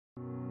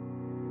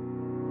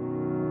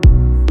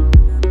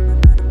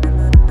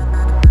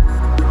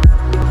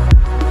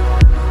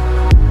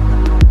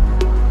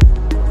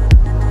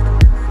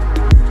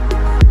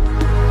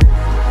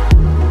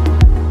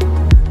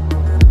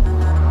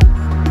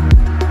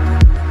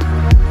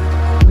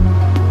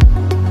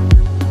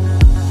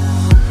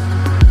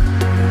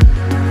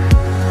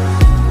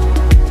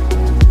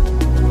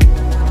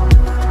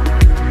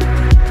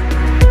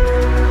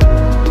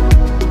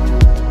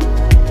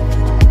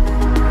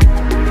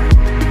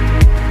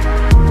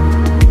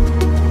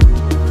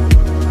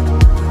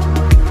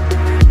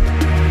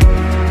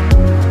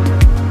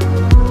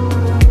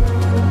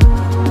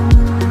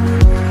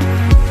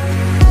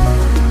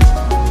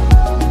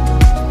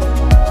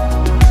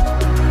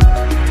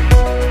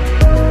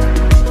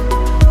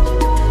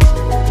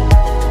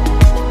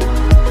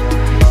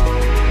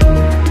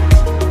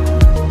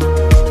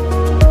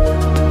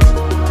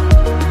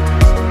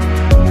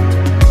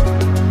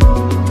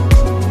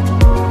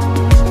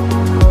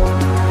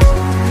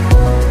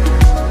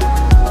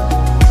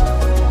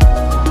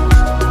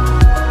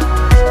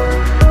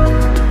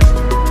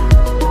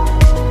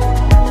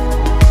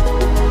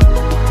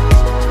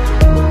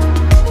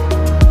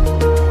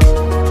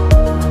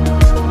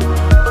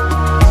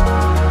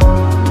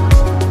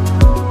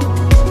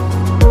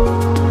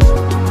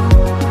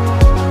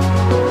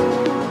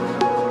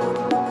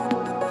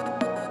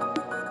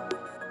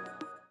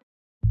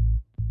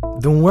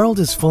The world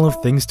is full of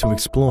things to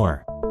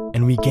explore,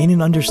 and we gain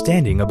an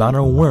understanding about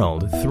our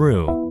world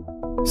through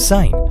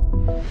sight,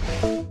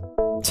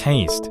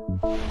 taste,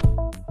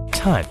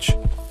 touch.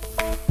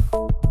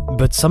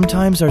 But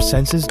sometimes our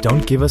senses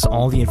don't give us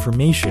all the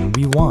information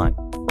we want.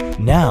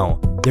 Now,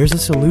 there's a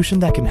solution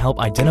that can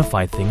help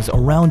identify things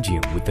around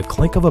you with the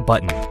click of a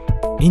button.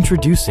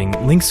 Introducing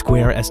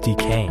LinkSquare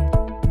SDK,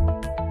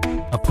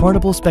 a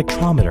portable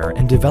spectrometer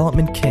and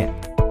development kit.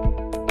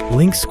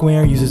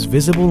 LinkSquare uses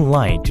visible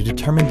light to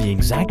determine the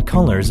exact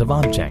colors of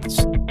objects,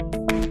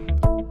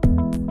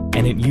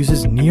 and it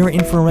uses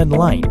near-infrared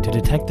light to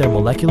detect their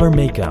molecular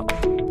makeup.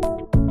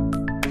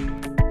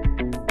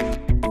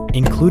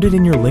 Included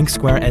in your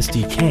LinkSquare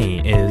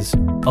SDK is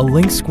a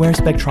LinkSquare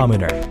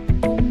spectrometer,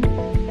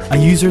 a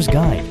user's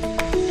guide,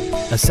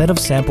 a set of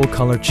sample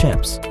color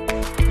chips,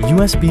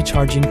 USB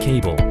charging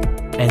cable,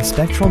 and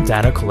spectral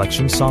data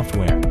collection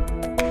software.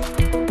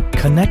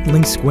 Connect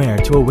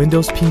LinkSquare to a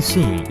Windows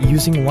PC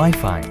using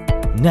Wi-Fi.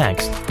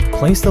 Next,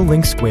 place the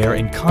LinkSquare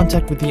in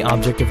contact with the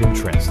object of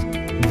interest.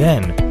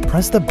 Then,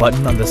 press the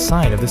button on the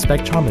side of the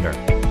spectrometer.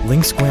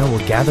 LinkSquare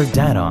will gather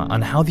data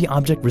on how the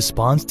object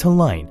responds to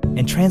light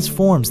and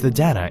transforms the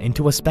data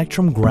into a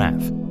spectrum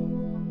graph.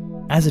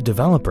 As a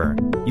developer,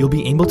 you'll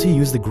be able to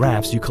use the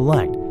graphs you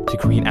collect to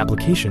create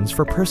applications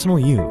for personal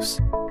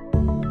use.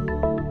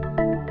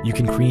 You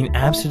can create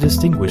apps to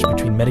distinguish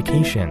between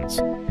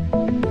medications,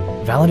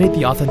 validate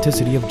the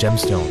authenticity of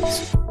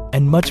gemstones,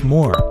 and much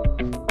more.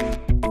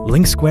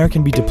 LinkSquare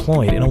can be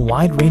deployed in a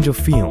wide range of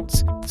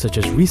fields such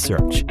as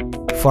research,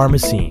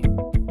 pharmacy,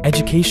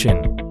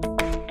 education,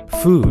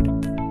 food,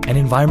 and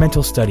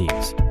environmental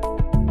studies.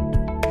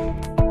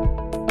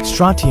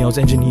 Stratio's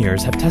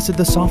engineers have tested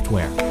the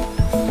software,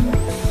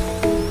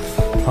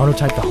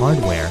 prototyped the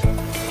hardware,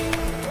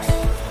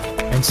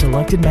 and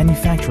selected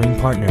manufacturing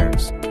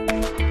partners.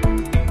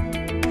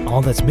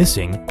 All that's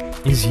missing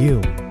is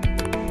you.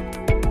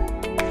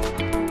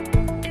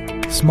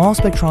 Small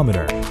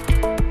spectrometer,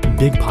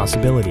 big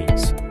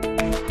possibilities.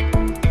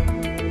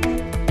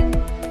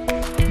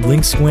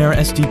 LinkSquare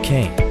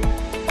SDK.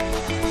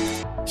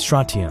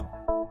 Stratio.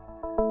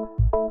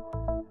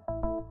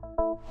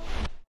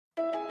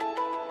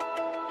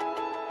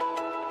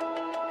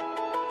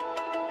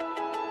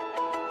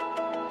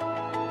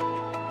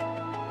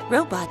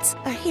 Robots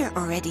are here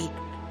already.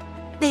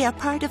 They are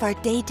part of our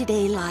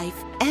day-to-day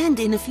life, and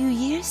in a few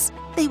years,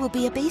 they will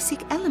be a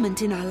basic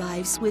element in our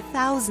lives with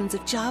thousands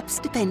of jobs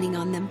depending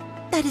on them.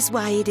 That is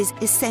why it is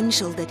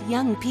essential that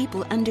young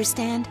people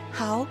understand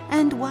how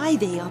and why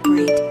they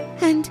operate,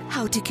 and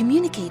how to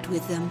communicate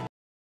with them.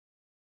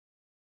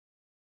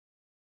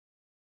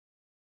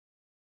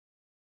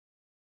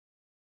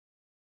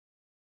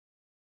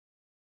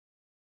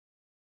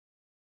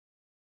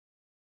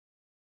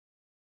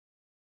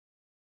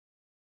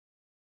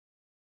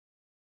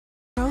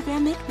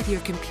 Program it with your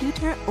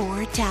computer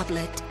or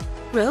tablet.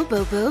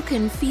 Robo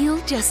can feel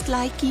just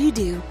like you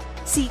do.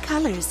 See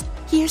colors,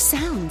 hear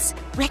sounds,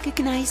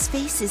 recognize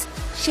faces,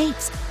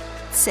 shapes,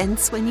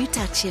 sense when you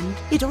touch him.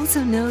 It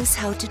also knows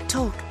how to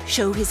talk,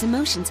 show his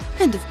emotions,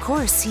 and of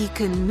course he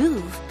can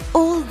move.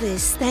 All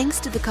this thanks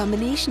to the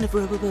combination of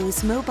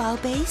Robo's mobile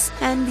base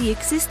and the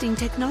existing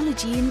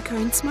technology in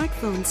current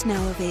smartphones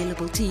now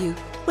available to you.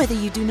 Whether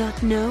you do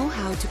not know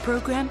how to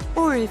program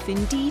or if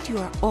indeed you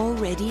are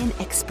already an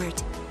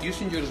expert.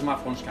 Using your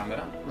smartphone's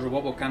camera,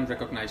 Robo can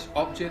recognize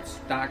objects,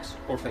 tags,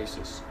 or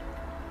faces.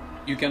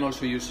 You can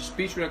also use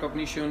speech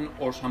recognition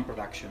or sound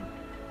production,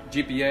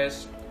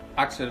 GPS,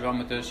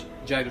 accelerometers,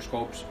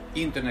 gyroscopes,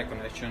 internet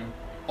connection.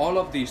 All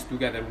of these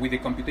together with the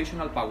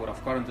computational power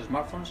of current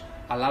smartphones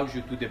allows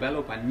you to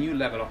develop a new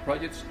level of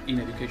projects in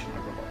educational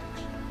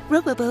robotics.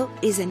 Robo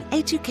is an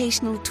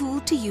educational tool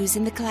to use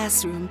in the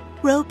classroom.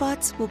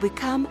 Robots will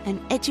become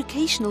an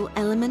educational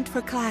element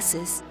for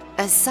classes.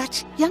 As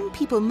such, young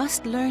people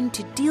must learn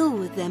to deal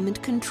with them and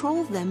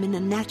control them in a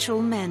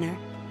natural manner.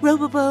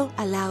 Robo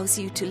allows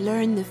you to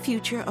learn the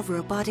future of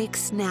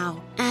robotics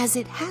now, as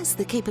it has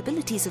the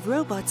capabilities of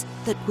robots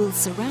that will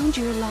surround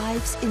your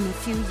lives in a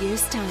few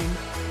years' time.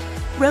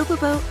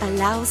 Robo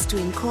allows to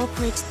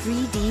incorporate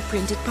 3D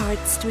printed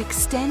parts to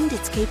extend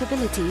its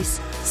capabilities,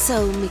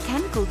 so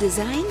mechanical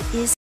design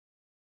is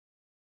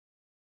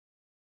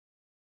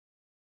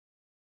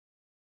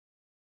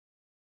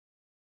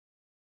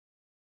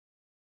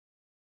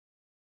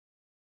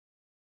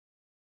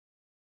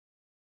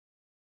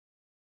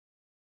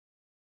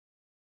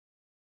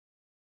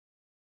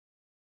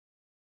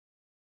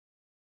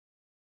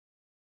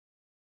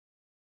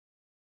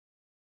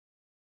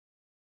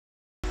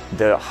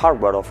The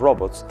hardware of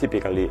robots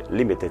typically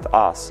limited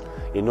us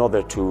in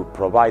order to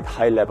provide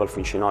high-level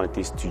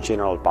functionalities to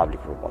general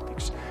public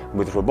robotics.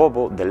 With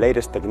Robo, the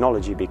latest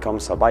technology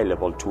becomes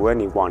available to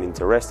anyone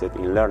interested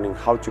in learning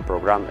how to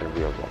program a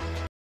real robot.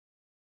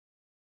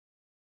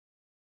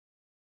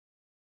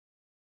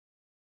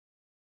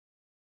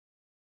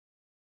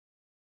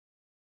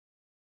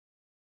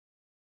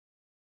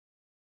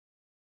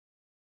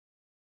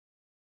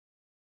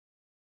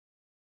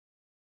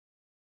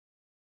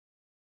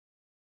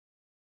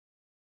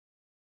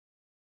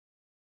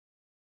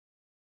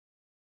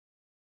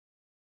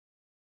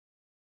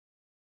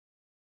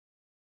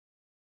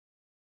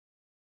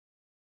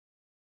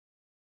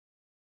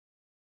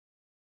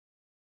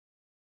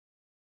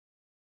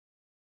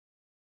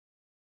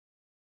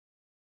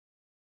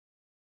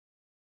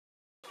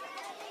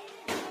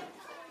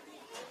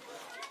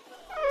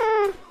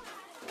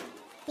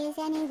 Is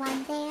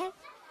anyone there?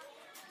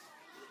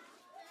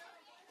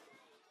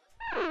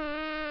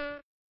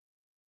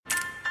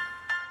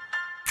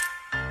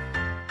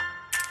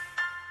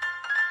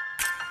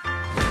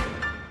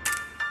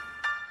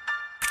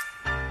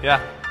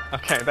 Yeah,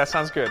 okay, that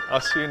sounds good.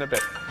 I'll see you in a bit.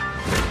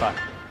 Bye.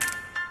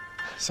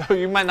 So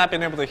you might not have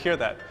been able to hear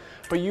that,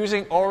 but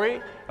using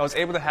Ori, I was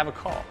able to have a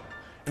call.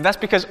 And that's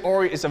because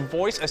Ori is a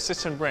voice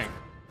assistant ring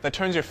that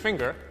turns your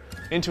finger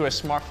into a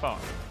smartphone,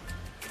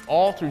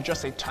 all through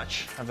just a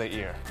touch of the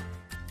ear.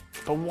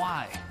 But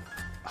why?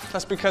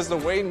 That's because the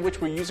way in which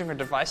we're using our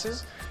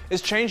devices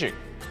is changing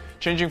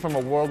from a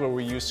world where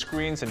we use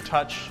screens and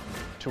touch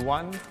to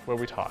one where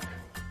we talk.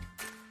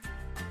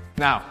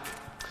 Now,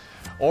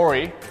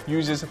 Ori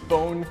uses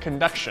bone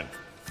conduction,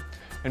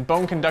 and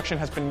bone conduction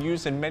has been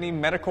used in many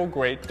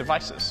medical-grade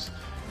devices.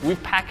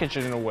 We've packaged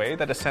it in a way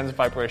that it sends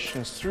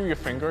vibrations through your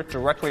finger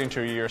directly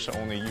into your ear so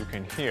only you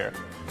can hear,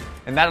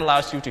 and that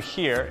allows you to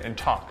hear and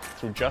talk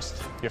through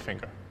just your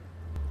finger.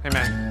 Hey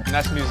man,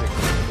 nice music,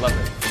 love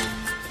it.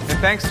 And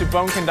thanks to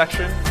bone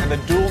conduction and the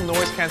dual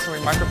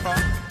noise-canceling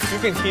microphone, you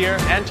can hear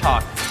and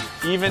talk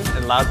even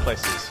in loud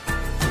places.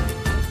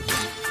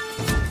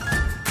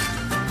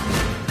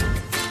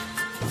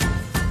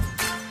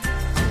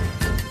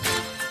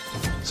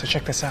 So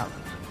check this out.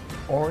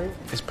 Ori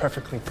is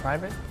perfectly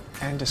private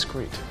and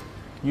discreet.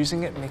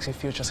 Using it makes you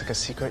feel just like a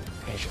secret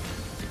agent.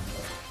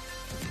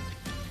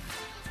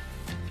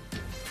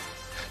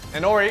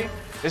 And Ori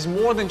is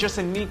more than just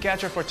a neat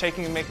gadget for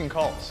taking and making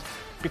calls,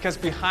 because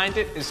behind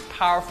it is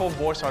powerful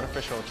voice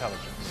artificial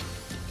intelligence.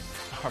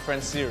 Our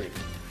friend Siri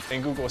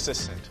and Google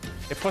Assistant.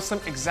 It puts them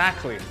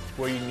exactly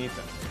where you need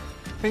them.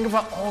 Think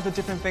about all the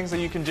different things that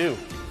you can do.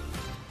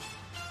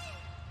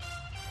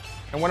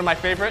 And one of my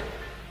favorite,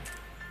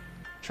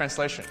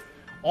 translation.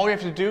 All you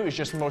have to do is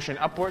just motion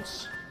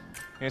upwards,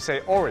 and you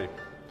say, Ori,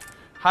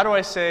 how do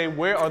I say,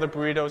 where are the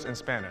burritos in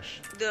Spanish?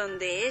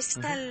 ¿Dónde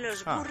están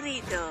los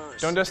burritos?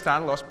 ¿Dónde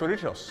están los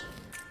burritos?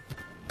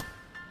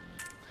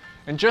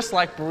 And just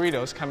like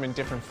burritos come in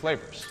different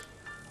flavors,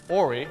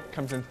 Ori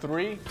comes in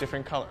 3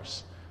 different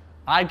colors.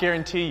 I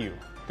guarantee you,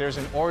 there's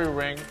an Ori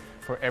ring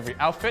for every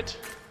outfit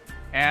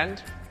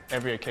and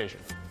every occasion.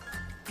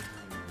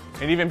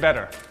 And even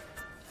better,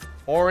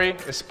 Ori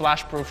is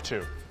splash-proof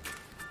too.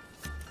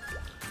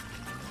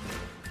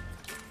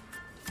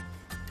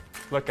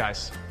 Look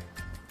guys,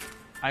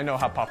 I know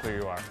how popular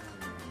you are.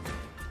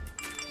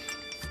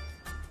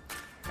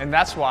 And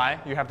that's why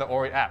you have the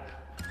Ori app,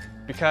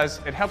 because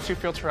it helps you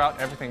filter out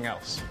everything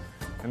else.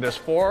 And there's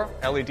 4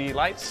 LED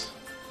lights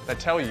that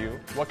tell you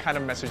what kind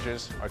of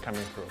messages are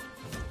coming through.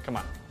 Come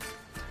on,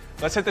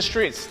 let's hit the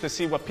streets to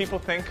see what people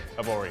think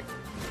of Ori.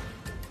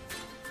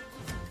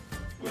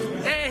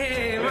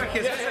 Hey,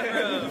 Marcus, what's up,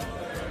 bro?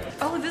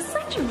 Oh, this is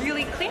actually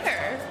really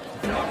clear.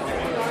 Oh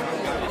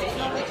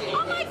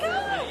my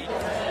god!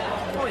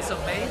 Oh, it's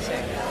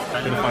amazing.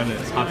 I didn't find it.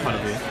 It's hard to find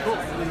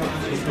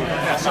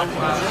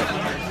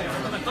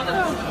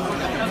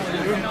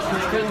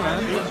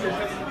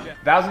it.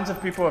 Thousands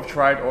of people have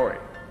tried Ori,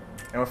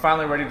 and we're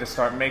finally ready to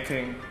start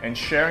making and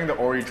sharing the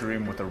Ori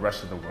dream with the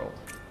rest of the world.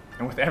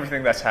 And with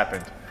everything that's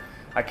happened,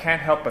 I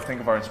can't help but think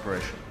of our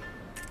inspiration,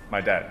 my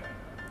dad.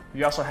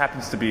 He also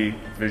happens to be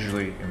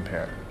visually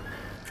impaired.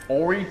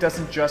 Ori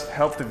doesn't just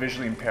help the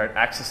visually impaired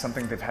access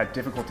something they've had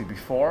difficulty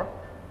before,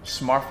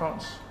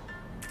 smartphones,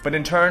 but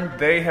in turn,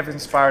 they have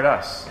inspired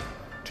us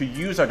to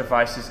use our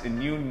devices in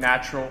new,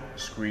 natural,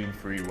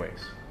 screen-free ways.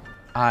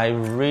 I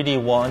really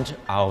want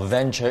our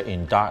venture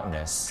in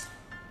darkness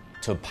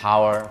to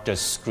power the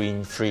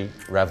screen-free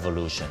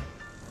revolution.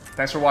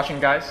 Thanks for watching,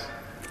 guys.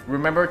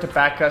 Remember to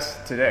back us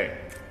today,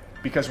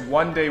 because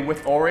one day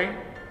with Ori,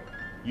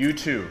 you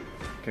too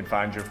can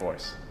find your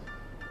voice.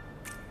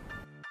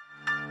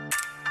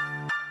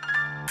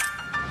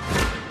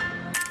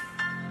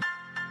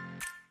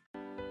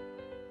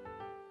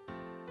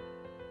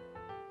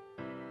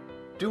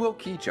 Duo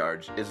Key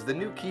Charge is the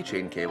new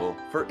keychain cable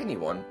for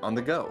anyone on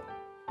the go.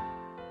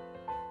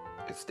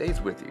 It stays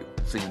with you,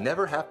 so you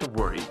never have to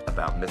worry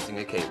about missing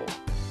a cable.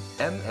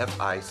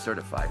 MFI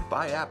certified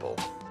by Apple,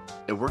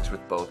 it works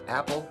with both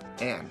Apple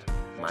and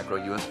micro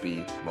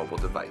USB mobile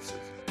devices.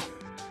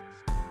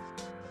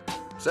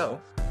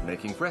 So,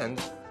 making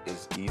friends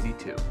is easy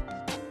too.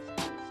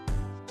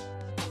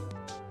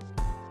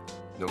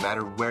 No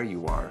matter where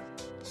you are,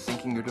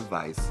 syncing your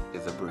device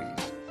is a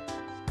breeze,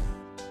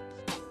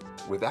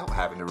 without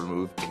having to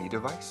remove any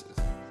devices.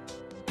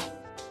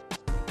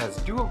 As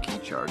Duo Key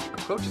Charge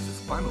approaches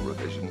its final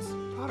revisions,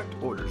 product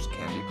orders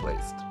can be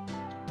placed.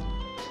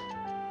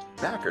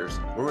 Backers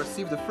will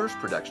receive the first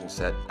production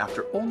set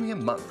after only a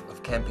month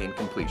of campaign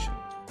completion.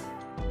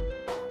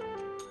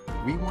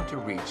 We want to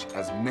reach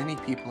as many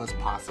people as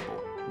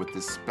possible with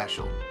this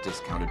special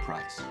discounted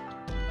price.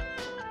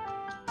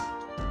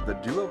 The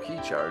Duo Key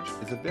Charge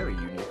is a very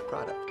unique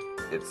product.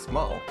 It's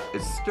small,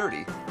 it's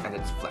sturdy, and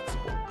it's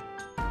flexible.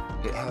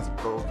 It has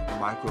both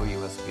micro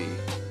USB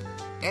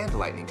and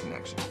lightning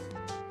connections.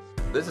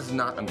 This is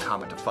not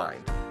uncommon to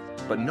find,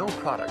 but no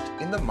product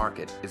in the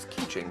market is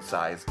keychain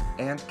sized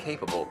and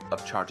capable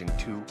of charging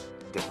 2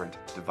 different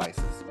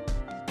devices.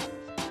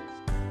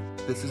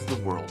 This is the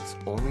world's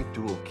only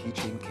dual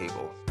keychain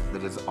cable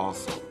that is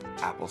also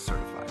Apple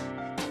certified.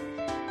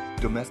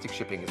 Domestic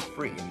shipping is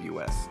free in the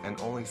US and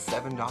only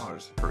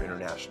 $7 for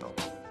international.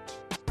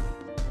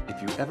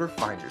 If you ever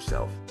find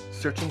yourself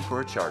searching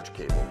for a charge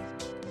cable,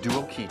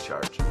 Dual Key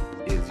Charge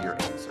is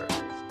your answer.